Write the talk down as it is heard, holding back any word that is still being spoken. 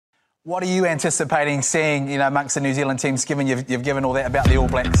What are you anticipating seeing, amongst the New Zealand teams, given you've given all that about the All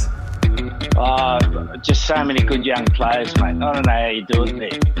Blacks? Just so many good young players, mate. I don't know how you do it there.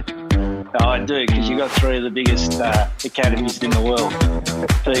 No, I do, because you've got three of the biggest academies in the world.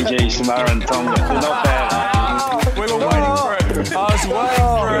 Fiji, Samoa and Tonga. They're not bad. We were waiting for it. I was waiting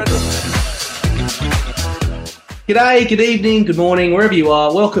for it. G'day, good evening, good morning, wherever you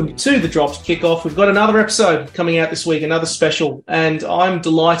are. Welcome to the Dropped Kickoff. We've got another episode coming out this week, another special, and I'm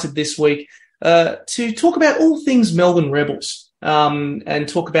delighted this week to talk about all things Melbourne Rebels and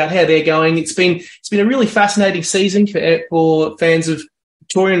talk about how they're going. It's been a really fascinating season for fans of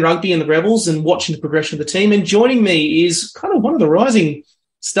Victorian rugby and the Rebels and watching the progression of the team. And joining me is kind of one of the rising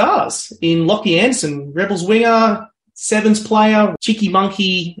stars in Lachie Anderson, Rebels winger, Sevens player, cheeky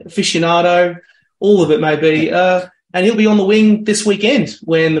monkey aficionado. All of it may be. And he'll be on the wing this weekend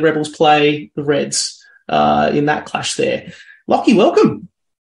when the Rebels play the Reds in that clash there. Lachie, welcome.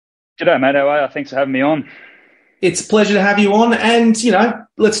 G'day, mate. How are you? Thanks for having me on. It's a pleasure to have you on. And,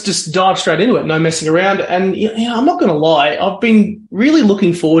 let's just dive straight into it. No messing around. And, I'm not going to lie. I've been really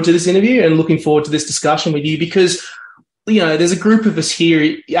looking forward to this interview and looking forward to this discussion with you because, there's a group of us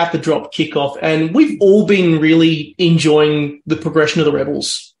here at the Drop Kickoff, and we've all been really enjoying the progression of the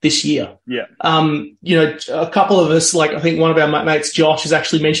Rebels this year. Yeah. A couple of us, I think one of our mates, Josh, has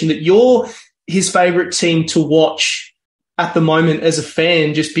actually mentioned that you're his favourite team to watch at the moment as a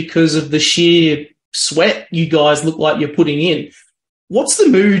fan just because of the sheer sweat you guys look like you're putting in. What's the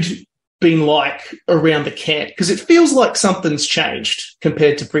mood been like around the camp? Because it feels like something's changed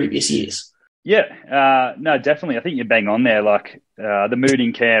compared to previous years. Yeah, no, definitely. I think you're bang on there. The mood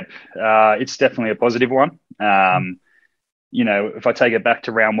in camp, it's definitely a positive one. If I take it back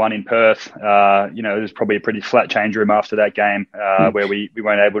to round one in Perth, it was probably a pretty flat change room after that game where we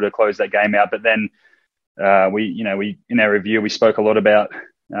weren't able to close that game out. But then we in our review, we spoke a lot about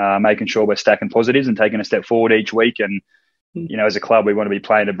making sure we're stacking positives and taking a step forward each week. And, as a club, we want to be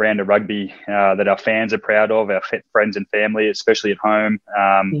playing a brand of rugby that our fans are proud of, our friends and family, especially at home,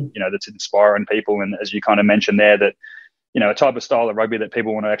 that's inspiring people. And as you kind of mentioned there, that, a type of style of rugby that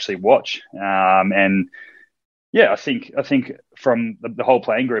people want to actually watch. I think from the whole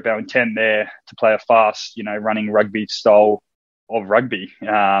playing group, our intent there to play a fast, running rugby style of rugby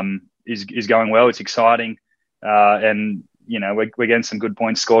is going well. It's exciting. And we're getting some good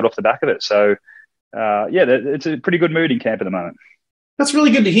points scored off the back of it. So, it's a pretty good mood in camp at the moment. That's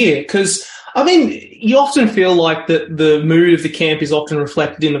really good to hear because, you often feel like that the mood of the camp is often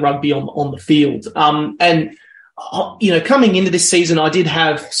reflected in the rugby on the field. Coming into this season, I did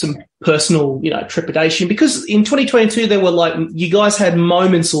have some personal, trepidation because in 2022, there were you guys had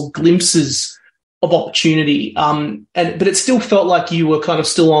moments or glimpses of opportunity. But it still felt like you were kind of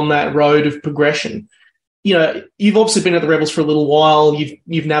still on that road of progression. You've obviously been at the Rebels for a little while.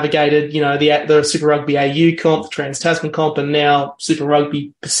 You've navigated, the Super Rugby AU comp, the Trans-Tasman comp, and now Super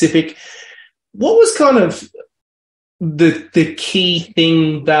Rugby Pacific. What was kind of the key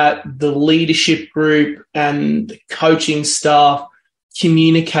thing that the leadership group and the coaching staff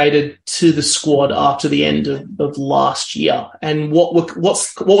communicated to the squad after the end of last year? And what were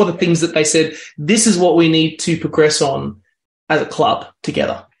the things that they said, this is what we need to progress on as a club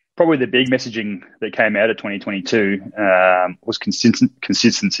together? Probably the big messaging that came out of 2022 was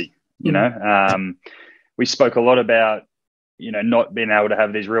consistency. We spoke a lot about, not being able to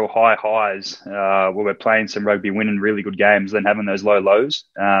have these real high highs where we're playing some rugby, winning really good games, then having those low lows.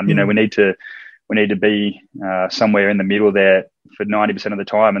 We need to be somewhere in the middle there for 90% of the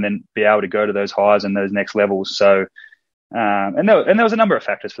time, and then be able to go to those highs and those next levels. So, and there was a number of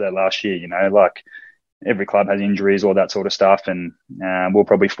factors for that last year. Every club has injuries, all that sort of stuff, and we're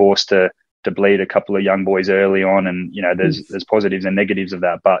probably forced to bleed a couple of young boys early on, and there's positives and negatives of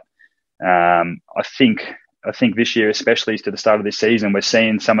that. But I think this year, especially to the start of this season, we're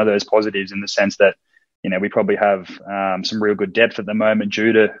seeing some of those positives in the sense that we probably have some real good depth at the moment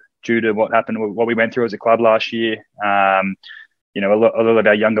due to what happened, what we went through as a club last year. A lot of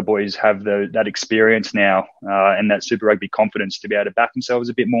our younger boys have that experience now and that Super Rugby confidence to be able to back themselves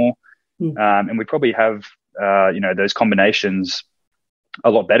a bit more. And we probably have, those combinations a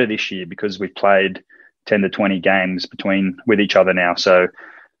lot better this year because we've played 10 to 20 games with each other now. So,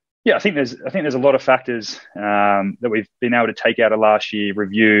 I think there's a lot of factors that we've been able to take out of last year,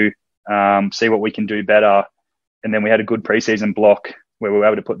 review, see what we can do better. And then we had a good preseason block where we were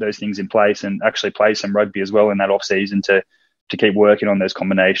able to put those things in place and actually play some rugby as well in that off season to keep working on those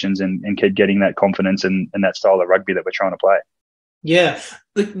combinations and keep getting that confidence and that style of rugby that we're trying to play. Yeah,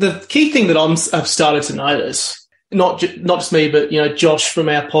 the key thing that I've started to notice, not just me, but Josh from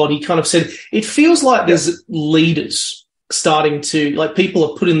our pod, he kind of said it feels like there's leaders starting to, like, people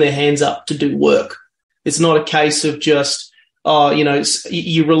are putting their hands up to do work. It's not a case of just,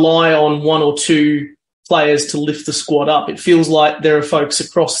 you rely on one or two players to lift the squad up. It feels like there are folks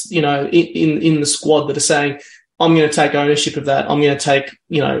across, in the squad that are saying, I'm going to take ownership of that. I'm going to take,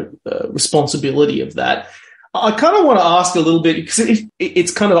 responsibility of that. I kind of want to ask a little bit, because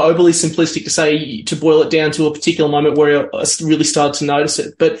it's kind of overly simplistic to say, to boil it down to a particular moment where I really started to notice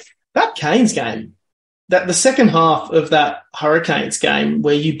it. But that Canes game, that the second half of that Hurricanes game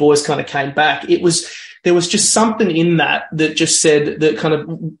where you boys kind of came back, there was just something in that just said, that kind of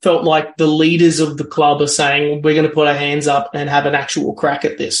felt like the leaders of the club are saying, we're going to put our hands up and have an actual crack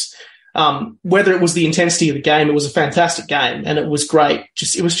at this. Whether it was the intensity of the game, it was a fantastic game and it was great.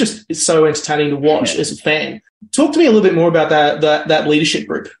 It's so entertaining to watch as a fan. Talk to me a little bit more about that leadership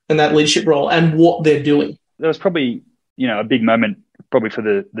group and that leadership role and what they're doing. There was probably, a big moment probably for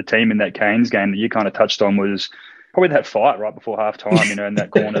the team in that Canes game that you kind of touched on, was probably that fight right before halftime, in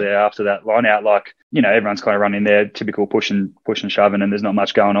that corner there after that line out. Like, everyone's kind of running there, typical push and shoving, and there's not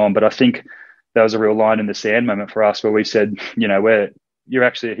much going on. But I think that was a real line in the sand moment for us where we said, you're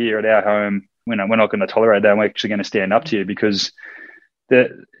actually here at our home. We're not going to tolerate that. And we're actually going to stand up to you, because there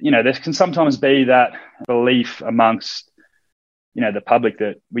can sometimes be that belief amongst, the public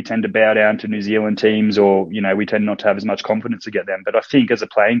that we tend to bow down to New Zealand teams, or, we tend not to have as much confidence to get them. But I think as a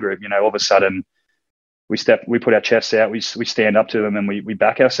playing group, all of a sudden we put our chests out, we stand up to them, and we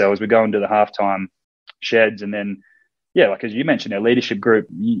back ourselves. We go into the halftime sheds, and then, like as you mentioned, our leadership group,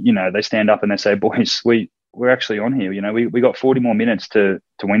 they stand up and they say, boys, we're actually on here. We got 40 more minutes to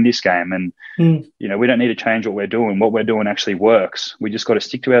win this game. And, we don't need to change what we're doing. What we're doing actually works. We just got to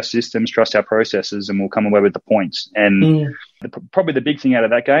stick to our systems, trust our processes, and we'll come away with the points. And probably the big thing out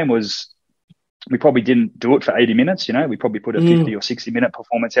of that game was we probably didn't do it for 80 minutes. We probably put a 50 or 60 minute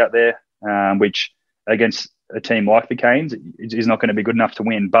performance out there, which against a team like the Canes is not going to be good enough to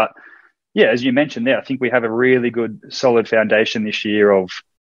win. But as you mentioned there, I think we have a really good, solid foundation this year of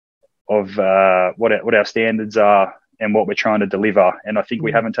what our standards are and what we're trying to deliver. And I think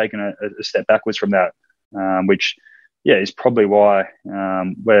we haven't taken a step backwards from that, which is probably why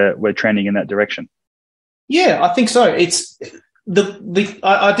we're trending in that direction. Yeah, I think so. It's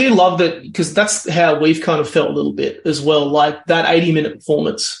I do love that, because that's how we've kind of felt a little bit as well. Like, that 80-minute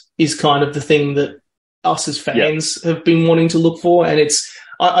performance is kind of the thing that us as fans have been wanting to look for. And it's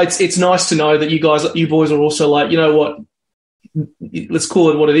nice to know that you boys are also like, you know what, let's call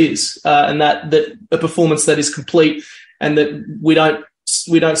it what it is, and that a performance that is complete and that we don't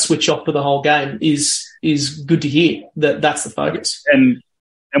switch off for the whole game is good to hear. That's the focus. And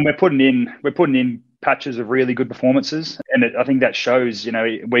we're putting in patches of really good performances, and I think that shows,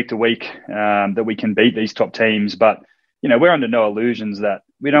 week to week, that we can beat these top teams. But we're under no illusions that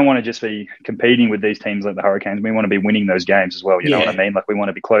we don't want to just be competing with these teams like the Hurricanes. We want to be winning those games as well. You know what I mean? Like, we want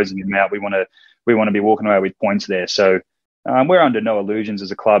to be closing them out. We want to be walking away with points there. So. We're under no illusions as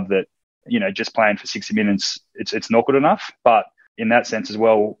a club that, just playing for 60 minutes, it's not good enough. But in that sense as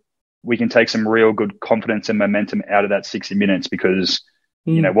well, we can take some real good confidence and momentum out of that 60 minutes because,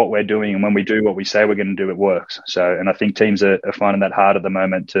 what we're doing, and when we do what we say we're going to do, it works. So, and I think teams are finding that hard at the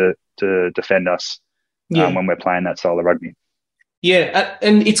moment to defend us when we're playing that style of rugby. Yeah,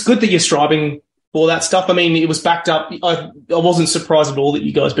 and it's good that you're striving for that stuff. I mean, it was backed up. I wasn't surprised at all that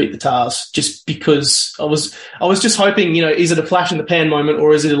you guys beat the Tars, just because I was just hoping, is it a flash in the pan moment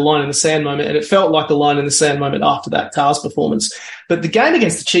or is it a line in the sand moment? And it felt like a line in the sand moment after that Tars performance. But the game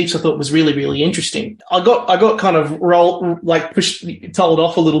against the Chiefs, I thought, was really, really interesting. I got kind of told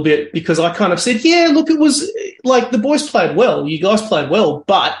off a little bit, because I kind of said, look, it was like the boys played well, you guys played well,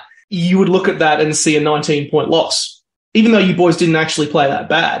 but you would look at that and see a 19-point loss, even though you boys didn't actually play that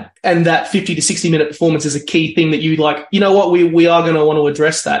bad. And that 50 to 60-minute performance is a key thing that you like, we are going to want to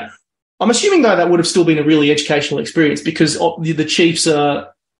address that. I'm assuming, though, that would have still been a really educational experience, because the Chiefs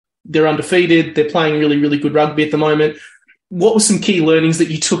they're undefeated. They're playing really, really good rugby at the moment. What were some key learnings that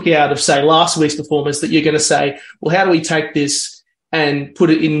you took out of, say, last week's performance that you're going to say, well, how do we take this and put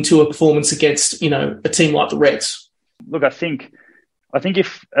it into a performance against, a team like the Reds? Look, I think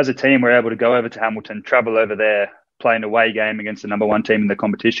if, as a team, we're able to go over to Hamilton, travel over there, play an away game against the number one team in the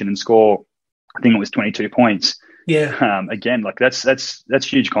competition and score, I think it was 22 points. Yeah. Again, like that's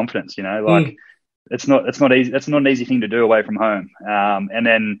huge confidence, it's not easy. That's not an easy thing to do away from home. And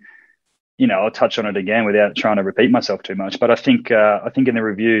then, I'll touch on it again without trying to repeat myself too much. But I think in the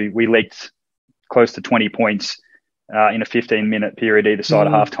review, we leaked close to 20 points in a 15-minute period either side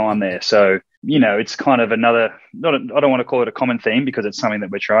of half time there. So, it's kind of another, I don't want to call it a common theme because it's something that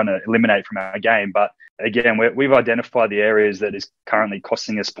we're trying to eliminate from our game. But again, we've identified the areas that is currently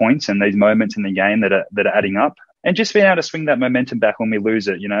costing us points and these moments in the game that are adding up. and just being able to swing that momentum back when we lose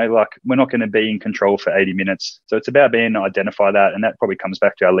it. Like we're not going to be in control for 80 minutes. So it's about being able to identify that. And that probably comes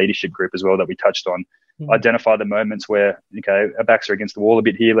back to our leadership group as well that we touched on. Identify the moments where, okay, our backs are against the wall a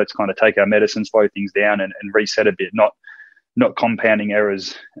bit here. Let's kind of take our medicine, slow things down and reset a bit, not compounding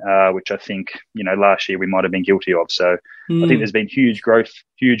errors, which I think, last year we might have been guilty of. So I think there's been huge growth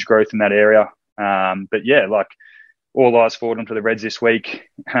in that area. But yeah, like all eyes forward onto the Reds this week.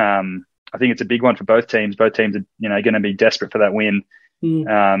 I think it's a big one for both teams. Both teams are, going to be desperate for that win.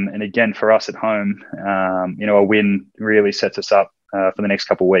 And again, for us at home, a win really sets us up for the next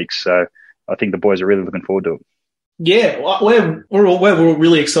couple of weeks. So I think the boys are really looking forward to it. Yeah, we're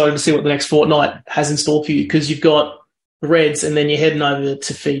really excited to see what the next fortnight has in store for you, because you've got the Reds and then you're heading over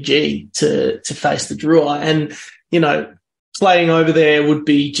to Fiji to face the Drua. And, playing over there would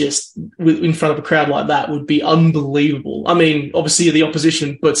be just in front of a crowd like that would be unbelievable. I mean, obviously you're the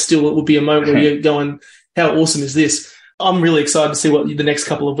opposition, but still it would be a moment where you're going, how awesome is this? I'm really excited to see what the next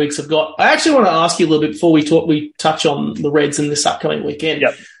couple of weeks have got. I actually want to ask you a little bit before we touch on the Reds in this upcoming weekend.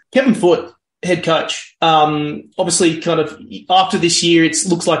 Yep. Kevin Foote, head coach, obviously kind of after this year, it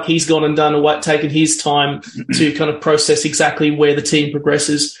looks like he's gone and taken his time to kind of process exactly where the team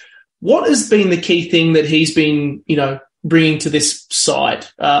progresses. What has been the key thing that he's been, bringing to this side?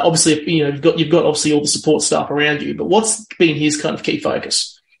 Obviously, you've got obviously all the support staff around you, but what's been his kind of key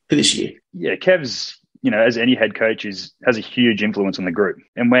focus for this year? Yeah, Kev's, as any head coach, has a huge influence on the group.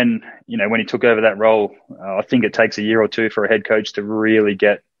 And when he took over that role, I think it takes a year or two for a head coach to really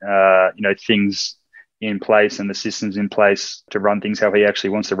get, things in place and the systems in place to run things how he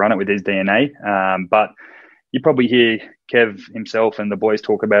actually wants to run it with his DNA. But you probably hear Kev himself and the boys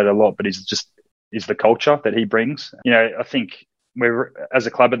talk about it a lot, but is the culture that he brings. I think we're, as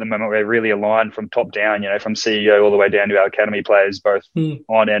a club at the moment, we're really aligned from top down, from CEO all the way down to our academy players, both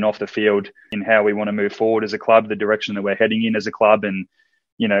on and off the field, in how we want to move forward as a club, the direction that we're heading in as a club, and,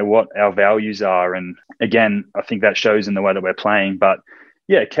 what our values are. And again, I think that shows in the way that we're playing. But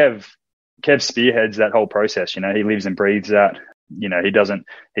yeah, Kev spearheads that whole process. He lives and breathes that. He doesn't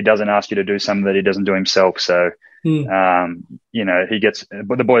ask you to do something that he doesn't do himself. So, he gets,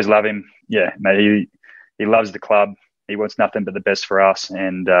 but the boys love him. Yeah, mate, he loves the club. He wants nothing but the best for us.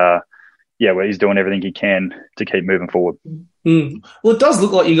 And, he's doing everything he can to keep moving forward. Well, it does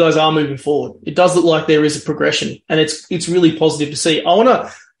look like you guys are moving forward. It does look like there is a progression, and it's really positive to see. I want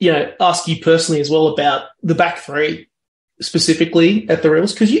to, ask you personally as well about the back three, specifically at the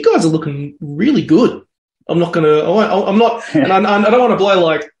Reels, because you guys are looking really good. And I don't want to blow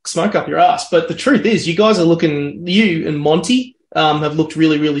like smoke up your ass, but the truth is you guys are looking, you and Monty have looked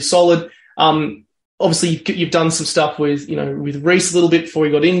really, really solid. Obviously you've done some stuff with Reece a little bit before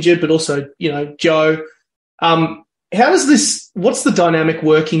he got injured, but also, Joe. What's the dynamic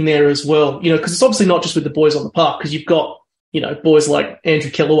working there as well? Because it's obviously not just with the boys on the park, because you've got, boys like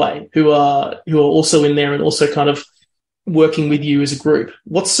Andrew Kellaway who are also in there and also kind of working with you as a group.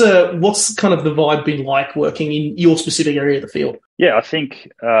 What's kind of the vibe been like working in your specific area of the field? Yeah, I think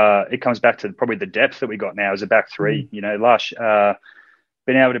it comes back to probably the depth that we got now as a back three. Last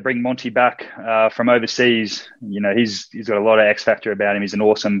been able to bring Monty back from overseas. He's got a lot of X factor about him. He's an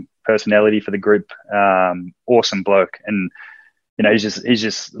awesome personality for the group, awesome bloke, and he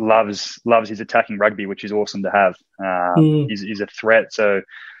just loves his attacking rugby, which is awesome to have. He's a threat, so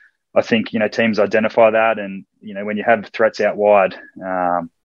I think teams identify that, and when you have threats out wide,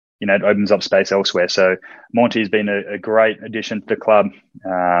 it opens up space elsewhere. So Monty's been a great addition to the club.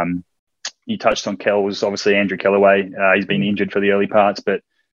 You touched on Kells, obviously Andrew Kellaway. He's been injured for the early parts, but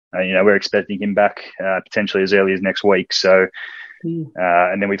we're expecting him back potentially as early as next week. So,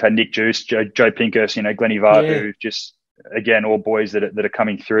 and then we've had Nick Juice, Joe Pinkus, Glennie Varpu, just again all boys that are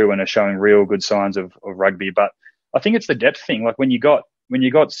coming through and are showing real good signs of rugby. But I think it's the depth thing. Like when you got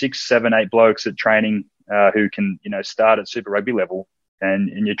 6, 7, 8 blokes at training who can start at Super Rugby level,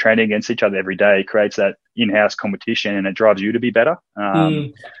 and you're training against each other every day, creates that in-house competition, and it drives you to be better.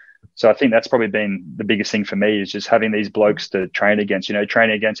 So I think that's probably been the biggest thing for me, is just having these blokes to train against.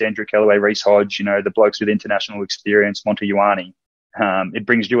 Training against Andrew Kellaway, Reece Hodge, the blokes with international experience, Monty Ioane. It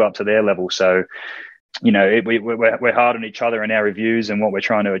brings you up to their level. So we're hard on each other in our reviews and what we're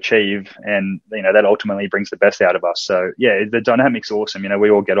trying to achieve, and that ultimately brings the best out of us. So yeah, the dynamic's awesome. We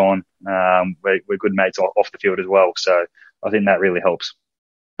all get on. We're good mates off the field as well. So I think that really helps.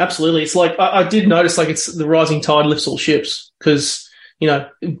 Absolutely. It's like I did notice, like, it's the rising tide lifts all ships, because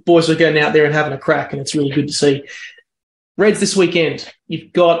boys are getting out there and having a crack, and it's really good to see. Reds this weekend,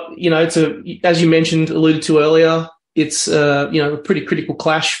 you've got as you mentioned, alluded to earlier, it's a pretty critical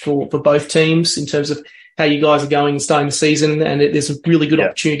clash for both teams in terms of how you guys are going and starting the season, and there's a really good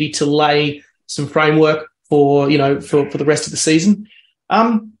opportunity to lay some framework for the rest of the season.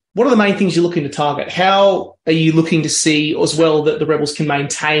 What are the main things you're looking to target? How are you looking to see as well that the Rebels can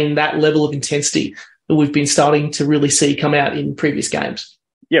maintain that level of intensity that we've been starting to really see come out in previous games?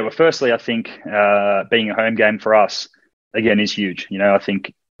 Yeah, well, firstly, I think being a home game for us, again, is huge. I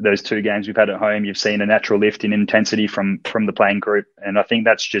think those 2 games we've had at home, you've seen a natural lift in intensity from the playing group. And I think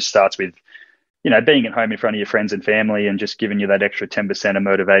that's just starts with, being at home in front of your friends and family and just giving you that extra 10% of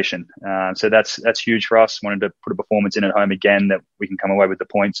motivation. So that's huge for us. Wanted to put a performance in at home again that we can come away with the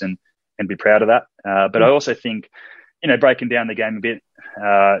points and be proud of that. But I also think, breaking down the game a bit,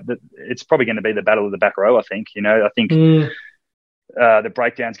 that it's probably going to be the battle of the back row, I think. I think the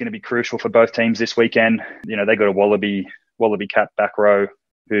breakdown is going to be crucial for both teams this weekend. They got a Wallaby Cap back row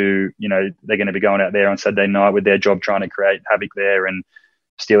who, they're going to be going out there on Saturday night with their job trying to create havoc there and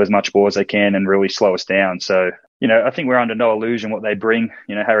steal as much ball as they can and really slow us down. So, I think we're under no illusion what they bring.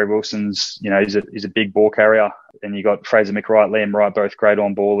 Harry Wilson's, he's a big ball carrier. And you got Fraser McWright, Liam Wright, both great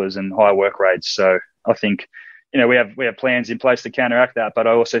on ballers and high work rates. So I think, we have plans in place to counteract that. But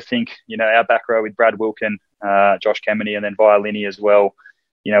I also think, our back row with Brad Wilkin, Josh Kemeny, and then Violini as well.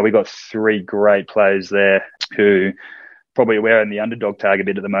 We've got 3 great players there who probably wearing the underdog tag a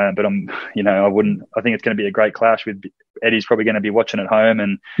bit at the moment, but I think it's going to be a great clash with Eddie's probably going to be watching at home.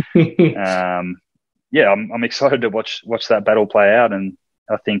 And, I'm excited to watch that battle play out. And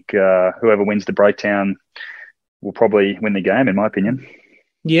I think whoever wins the breakdown will probably win the game, in my opinion.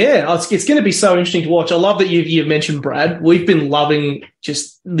 Yeah, it's going to be so interesting to watch. I love that you've mentioned Brad. We've been loving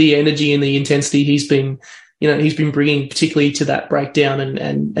just the energy and the intensity he's been bringing, particularly to that breakdown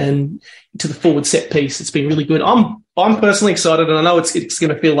and to the forward set piece. It's been really good. I'm personally excited, and I know it's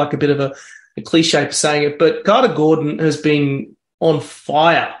going to feel like a bit of a cliche for saying it, but Carter Gordon has been on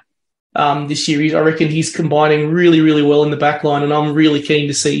fire this year. I reckon he's combining really, really well in the back line, and I'm really keen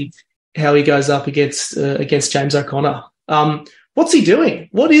to see how he goes up against James O'Connor. What's he doing?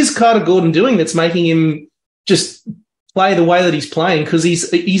 What is Carter Gordon doing that's making him just play the way that he's playing? Because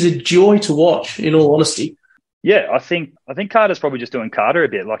he's a joy to watch, in all honesty. Yeah, I think Carter's probably just doing Carter a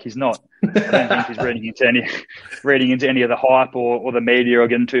bit. Like he's not. I don't think he's reading into any of the hype or the media or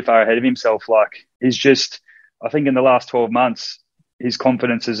getting too far ahead of himself. Like he's just. I think in the last 12 months, his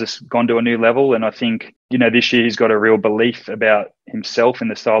confidence has just gone to a new level, and I think this year he's got a real belief about himself and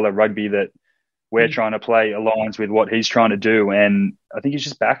the style of rugby that we're trying to play aligns with what he's trying to do, and I think he's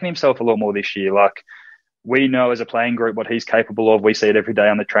just backing himself a lot more this year. Like. We know as a playing group what he's capable of. We see it every day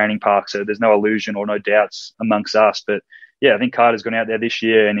on the training park, so there's no illusion or no doubts amongst us. But, yeah, I think Carter's gone out there this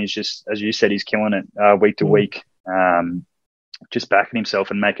year and he's just, as you said, he's killing it week to week, just backing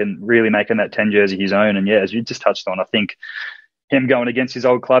himself and really making that 10 jersey his own. And, yeah, as you just touched on, I think him going against his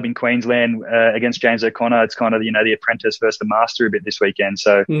old club in Queensland against James O'Connor, it's kind of, the apprentice versus the master a bit this weekend.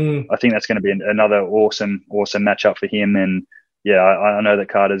 So I think that's going to be another awesome matchup for him. And, yeah, I know that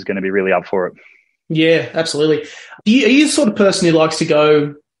Carter's going to be really up for it. Yeah, absolutely. Are you the sort of person who likes to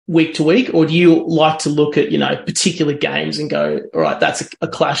go week to week, or do you like to look at, particular games and go, all right, that's a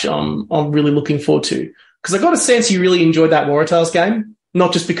clash I'm really looking forward to? Because I got a sense you really enjoyed that Waratahs game,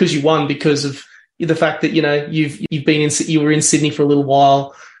 not just because you won, because of the fact that, you were in Sydney for a little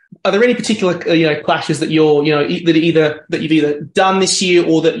while. Are there any particular, clashes that you've either done this year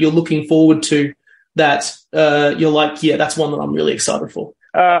or that you're looking forward to that you're like, yeah, that's one that I'm really excited for?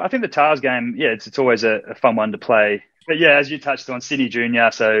 I think the Tars game, yeah, it's always a fun one to play. But, yeah, as you touched on, Sydney Junior,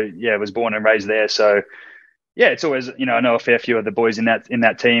 so, yeah, was born and raised there. So, yeah, it's always, I know a fair few of the boys in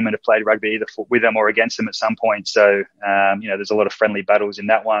that team and have played rugby either with them or against them at some point. So, there's a lot of friendly battles in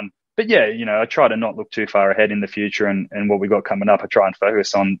that one. But, yeah, I try to not look too far ahead in the future and what we got coming up. I try and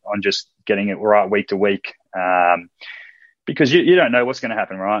focus on just getting it right week to week. Because you don't know what's going to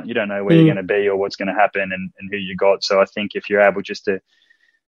happen, right? You don't know where you're going to be or what's going to happen and who you got. So I think if you're able just to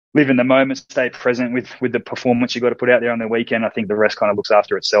live in the moment, stay present with the performance you got to put out there on the weekend, I think the rest kind of looks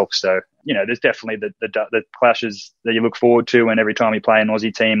after itself. So, there's definitely the clashes that you look forward to, and every time you play an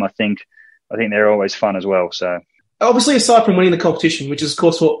Aussie team, I think they're always fun as well. So, obviously, aside from winning the competition, which is of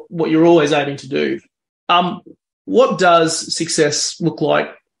course what you're always aiming to do, what does success look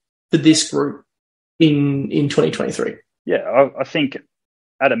like for this group in 2023? Yeah, I think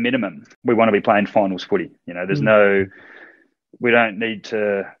at a minimum we want to be playing finals footy. We don't need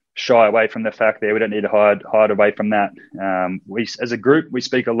to shy away from the fact there. We don't need to hide away from that. We, as a group, we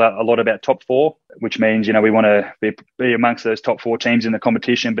speak a lot about top four, which means, we want to be amongst those top four teams in the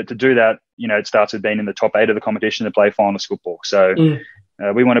competition. But to do that, it starts with being in the top 8 of the competition to play finals football. So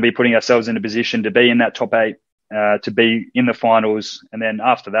we want to be putting ourselves in a position to be in that top 8, to be in the finals. And then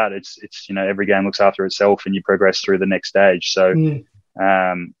after that, it's every game looks after itself and you progress through the next stage. So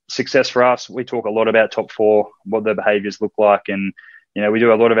Success for us, we talk a lot about top four, what the behaviours look like, and we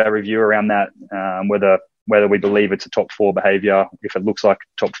do a lot of our review around that, whether we believe it's a top four behaviour, if it looks like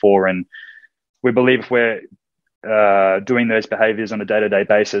top four, and we believe if we're doing those behaviours on a day-to-day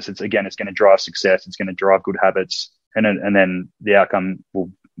basis, it's going to drive success, it's going to drive good habits, and then the outcome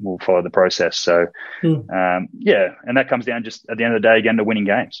will follow the process. So, and that comes down just at the end of the day again to winning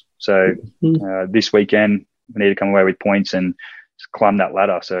games. So this weekend we need to come away with points and climb that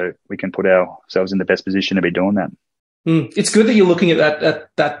ladder so we can put ourselves in the best position to be doing that. It's good that you're looking at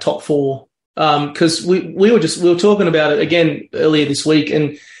that top four, because we were talking about it again earlier this week,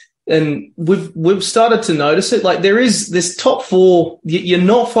 and we've started to notice it. Like there is this top four, you're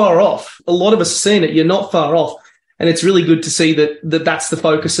not far off. A lot of us have seen it. You're not far off. And it's really good to see that's the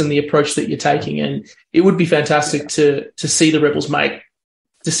focus and the approach that you're taking. And it would be fantastic to see the Rebels make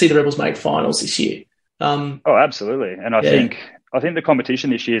finals this year. Absolutely. And I think the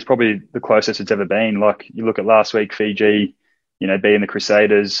competition this year is probably the closest it's ever been. Like you look at last week, Fiji, being the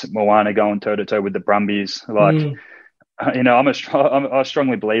Crusaders, Moana going toe to toe with the Brumbies. Like, I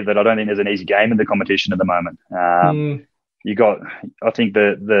strongly believe that I don't think there's an easy game in the competition at the moment. I think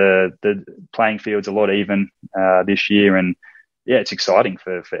the playing field's a lot even this year, and it's exciting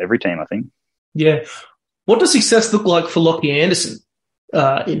for every team, I think. Yeah. What does success look like for Lachie Anderson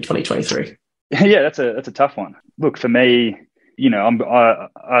in 2023? Yeah, that's a tough one. Look, for me, I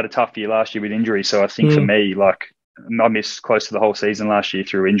had a tough year last year with injury, so I think for me, like I missed close to the whole season last year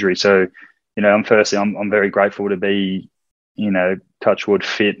through injury. So, I'm very grateful to be, touch wood,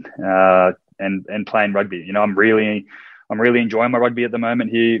 fit and playing rugby. I'm really enjoying my rugby at the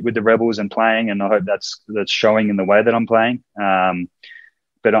moment here with the Rebels and playing, and I hope that's showing in the way that I'm playing.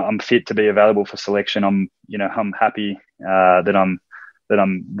 But I'm fit to be available for selection. I'm happy that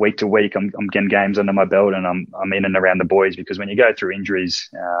I'm week to week. I'm getting games under my belt, and I'm in and around the boys, because when you go through injuries,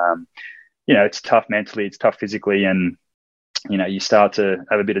 it's tough mentally, it's tough physically, and you start to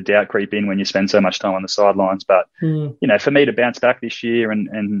have a bit of doubt creep in when you spend so much time on the sidelines. But for me to bounce back this year and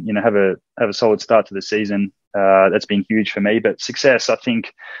have a solid start to the season, that's been huge for me. But success, I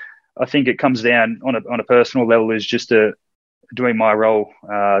think it comes down on a personal level is just doing my role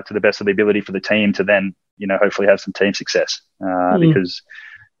to the best of the ability for the team to then hopefully have some team success, because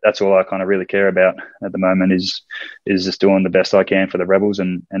that's all I kind of really care about at the moment is just doing the best I can for the Rebels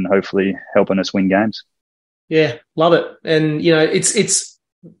and hopefully helping us win games. Yeah, love it. And, it's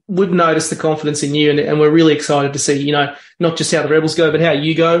we've noticed the confidence in you, and we're really excited to see, not just how the Rebels go, but how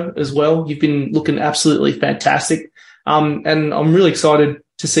you go as well. You've been looking absolutely fantastic. And I'm really excited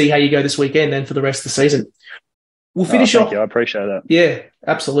to see how you go this weekend and for the rest of the season. We'll finish off. Thank you. I appreciate that. Yeah,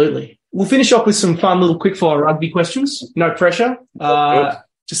 absolutely. We'll finish off with some fun little quickfire rugby questions. No pressure.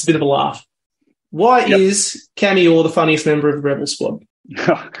 Just a bit of a laugh. Why is Cammy Orr the funniest member of the Rebel squad?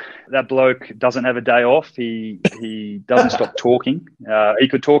 That bloke doesn't have a day off. He doesn't stop talking. He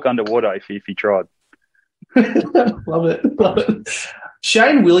could talk underwater if he tried. Love it.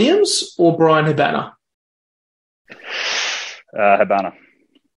 Shane Williams or Brian Habana? Habana.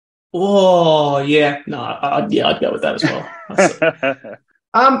 Oh, yeah. No, I'd go with that as well.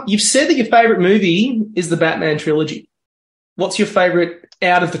 You've said that your favourite movie is the Batman trilogy. What's your favourite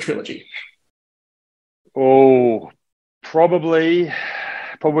out of the trilogy? Oh, probably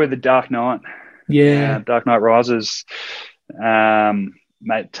The Dark Knight. Yeah. Dark Knight Rises.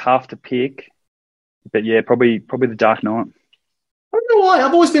 Mate, tough to pick. But yeah, probably The Dark Knight. I don't know why.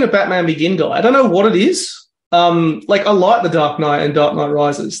 I've always been a Batman Begin guy. I don't know what it is. I like The Dark Knight and Dark Knight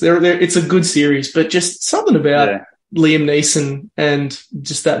Rises. It's a good series, but just something about Liam Neeson and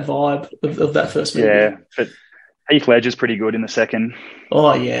just that vibe of that first movie. Yeah, but Heath Ledger's pretty good in the second.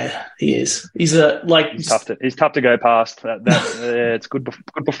 Oh yeah, he is. He's tough to go past. It's good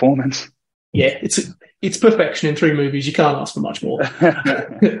performance. Yeah, it's perfection in 3 movies. You can't ask for much more.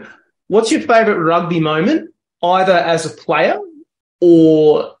 What's your favourite rugby moment, either as a player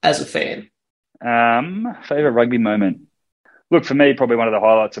or as a fan? Favourite rugby moment. Look, for me, probably one of the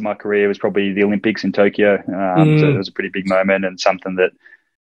highlights of my career was probably the Olympics in Tokyo. So it was a pretty big moment and something that,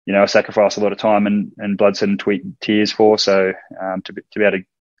 I sacrificed a lot of time and blood, sweat and tears for. So to be able to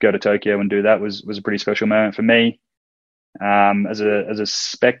go to Tokyo and do that was a pretty special moment for me. As a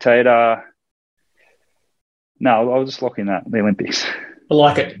spectator, no, I'll just lock in that, the Olympics. I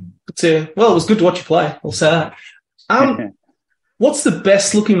like it. It was good to watch you play. I'll say that. What's the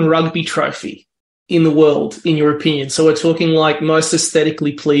best looking rugby trophy in the world, in your opinion? So we're talking like most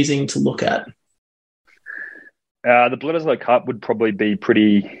aesthetically pleasing to look at. The Bledisloe Cup would probably be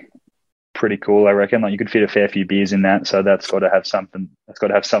pretty pretty cool, I reckon. Like, you could fit a fair few beers in that, so that's got to have something. That's got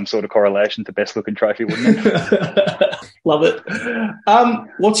to have some sort of correlation to best looking trophy, wouldn't it? Love it.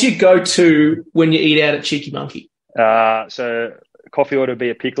 What's your go-to when you eat out at Cheeky Monkey? So coffee ought to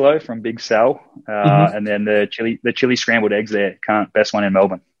be a piccolo from Big Sal, and then the chili scrambled eggs there. Best one in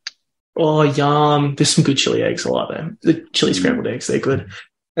Melbourne. Oh, yum. There's some good chili eggs. I like that. The chili scrambled eggs, they're good.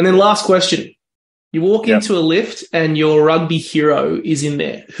 And then last question. You walk into a lift and your rugby hero is in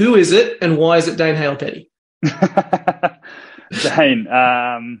there. Who is it and why is it Dane Hale-Petty? Dane.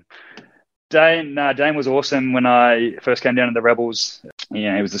 Dane was awesome when I first came down to the Rebels. He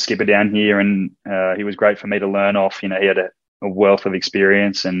was the skipper down here, and he was great for me to learn off. He had a wealth of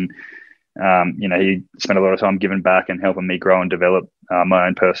experience, and he spent a lot of time giving back and helping me grow and develop my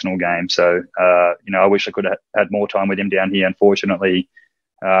own personal game. So, I wish I could have had more time with him down here. Unfortunately,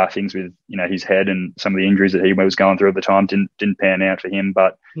 things with his head and some of the injuries that he was going through at the time didn't pan out for him.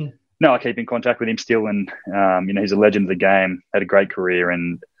 But no, I keep in contact with him still, and he's a legend of the game. Had a great career,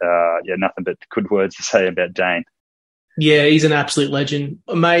 and nothing but good words to say about Dane. Yeah, he's an absolute legend.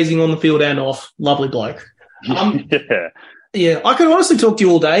 Amazing on the field and off. Lovely bloke. Yeah, I could honestly talk to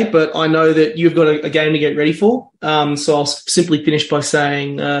you all day, but I know that you've got a game to get ready for. So I'll simply finish by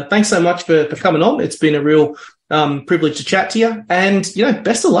saying thanks so much for coming on. It's been a real privilege to chat to you, and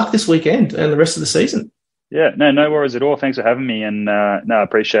best of luck this weekend and the rest of the season. Yeah, no worries at all. Thanks for having me, and I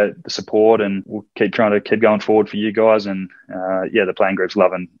appreciate the support, and we'll keep going forward for you guys, and the playing group's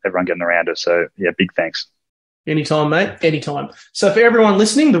loving everyone getting around us. So big thanks. Anytime, mate. Anytime. So for everyone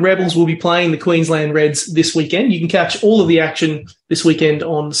listening, the Rebels will be playing the Queensland Reds this weekend. You can catch all of the action this weekend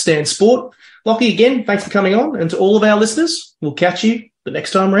on Stan Sport. Lachie, again, thanks for coming on. And to all of our listeners, we'll catch you the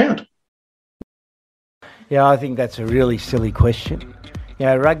next time round. Yeah, I think that's a really silly question.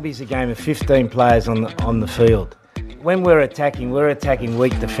 Rugby's a game of 15 players on the field. When we're attacking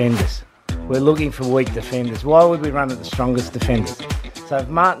weak defenders. We're looking for weak defenders. Why would we run at the strongest defenders? So if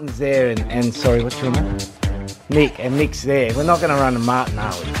Martin's there and sorry, what's your name? Nick's there. We're not going to run a Martin,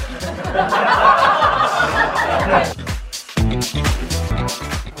 are we?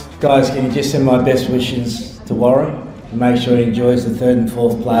 Guys, can you just send my best wishes to Warren and make sure he enjoys the third and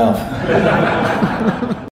fourth playoff?